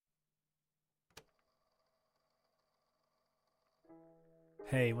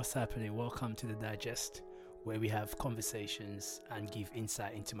Hey, what's happening? Welcome to the Digest, where we have conversations and give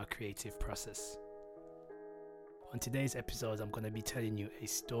insight into my creative process. On today's episode, I'm going to be telling you a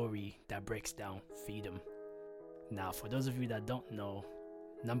story that breaks down freedom. Now, for those of you that don't know,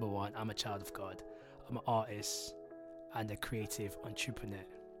 number one, I'm a child of God. I'm an artist and a creative entrepreneur.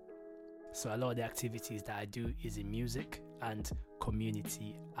 So a lot of the activities that I do is in music and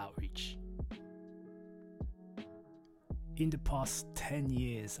community outreach. In the past 10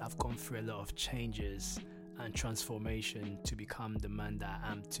 years, I've gone through a lot of changes and transformation to become the man that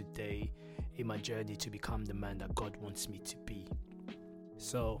I am today in my journey to become the man that God wants me to be.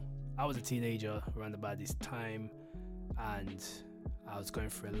 So I was a teenager around about this time and I was going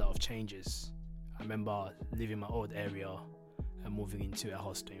through a lot of changes. I remember leaving my old area and moving into a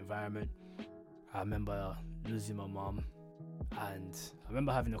hostile environment. I remember losing my mom and I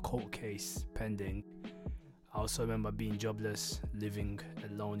remember having a court case pending. I also remember being jobless, living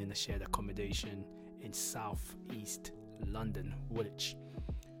alone in a shared accommodation in southeast London, Woolwich.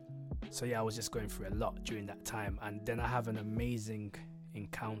 So I was just going through a lot during that time, and then I have an amazing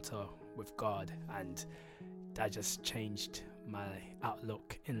encounter with God, and that just changed my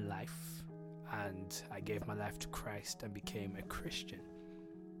outlook in life, and I gave my life to Christ and became a Christian.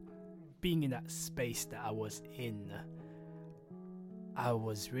 Being in that space that I was in, I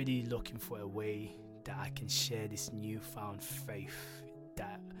was really looking for a way that I can share this newfound faith,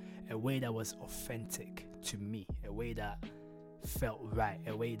 that a way that was authentic to me, a way that felt right,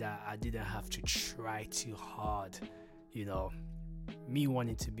 a way that I didn't have to try too hard. Me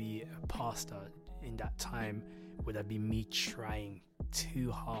wanting to be a pastor in that time would have been me trying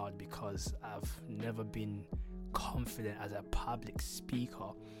too hard because I've never been confident as a public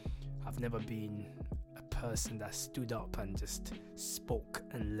speaker. I've never been a person that stood up and just spoke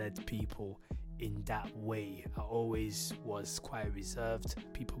and led people in that way. I always was quite reserved.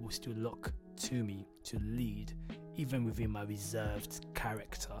 People will still look to me to lead, even within my reserved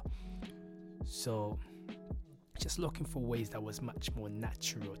character. So just looking for ways that was much more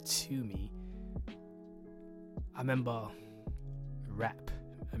natural to me. I remember rap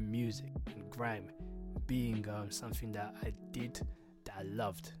and music and grime being something that I did, that I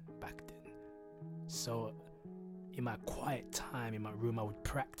loved back then. So in my quiet time in my room, I would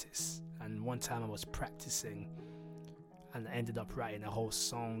practice. And one time I was practicing and I ended up writing a whole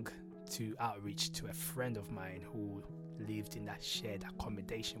song to outreach to a friend of mine who lived in that shared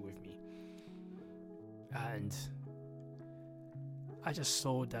accommodation with me. And I just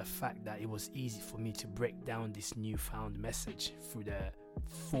saw the fact that it was easy for me to break down this newfound message through the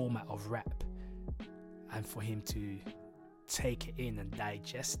format of rap, and for him to take it in and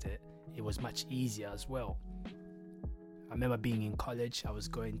digest it, it was much easier as well. I remember being in college. I was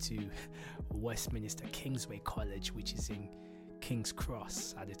going to Westminster Kingsway College, which is in King's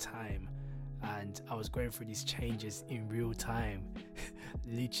Cross at the time, and I was going through these changes in real time.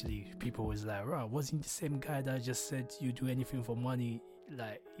 Literally, people was like, "Right, wasn't the same guy that just said you do anything for money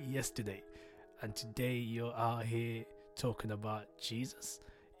like yesterday, and today you're out here talking about Jesus?"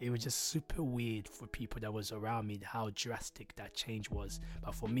 It was just super weird for people that was around me how drastic that change was.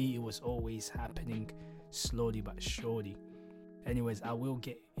 But for me, it was always happening slowly but surely. Anyways, I will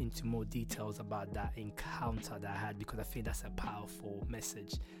get into more details about that encounter that I had, because I think that's a powerful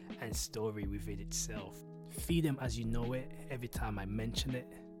message and story within itself. Freedom as you know it, every time I mention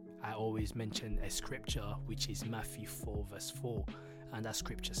it, I always mention a scripture, which is Matthew 4 verse 4. And that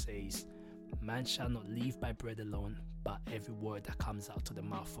scripture says, "Man shall not live by bread alone, but every word that comes out of the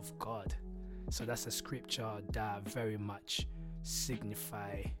mouth of God." So that's a scripture that very much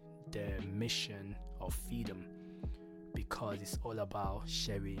signify the mission of freedom, because it's all about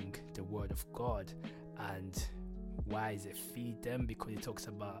sharing the word of God. And why is it freedom? Because it talks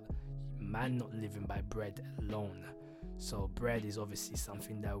about man not living by bread alone. So bread is obviously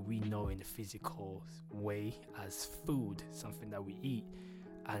something that we know in the physical way as food, something that we eat,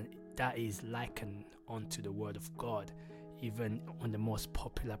 and that is likened onto the word of God. Even on the most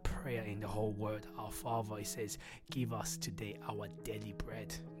popular prayer in the whole world, Our Father, it says, "Give us today our daily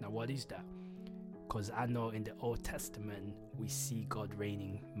bread." Now what is that? Because I know in the Old Testament we see God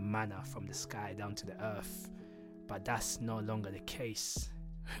raining manna from the sky down to the earth, but that's no longer the case.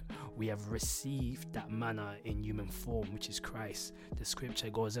 We have received that manna in human form, which is Christ. The scripture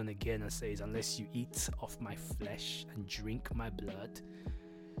goes on again and says, "Unless you eat of my flesh and drink my blood."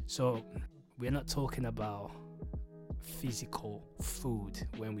 So we're not talking about physical food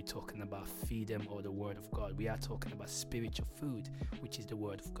when we're talking about freedom or the word of God. We are talking about spiritual food, which is the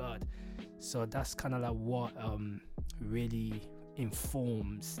word of God. So that's kind of like what really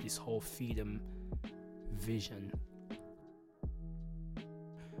informs this whole freedom vision.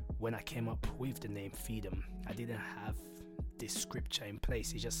 when I came up with the name Freedom, I didn't have this scripture in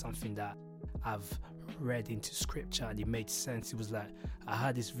place. It's just something that I've read into scripture and it made sense. It was like I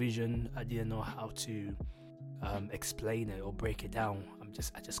had this vision, I didn't know how to explain it or break it down.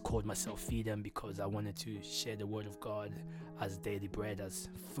 I just called myself Freedom because I wanted to share the word of God as daily bread, as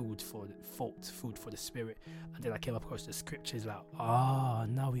food for the spirit. And then I came across the scriptures like,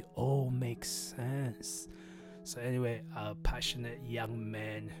 now it all makes sense. So anyway, a passionate young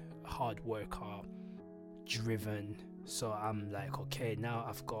man, hard worker, driven. So I'm like, okay, now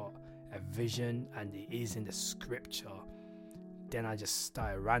I've got a vision and it is in the scripture. Then I just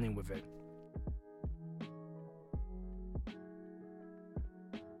started running with it.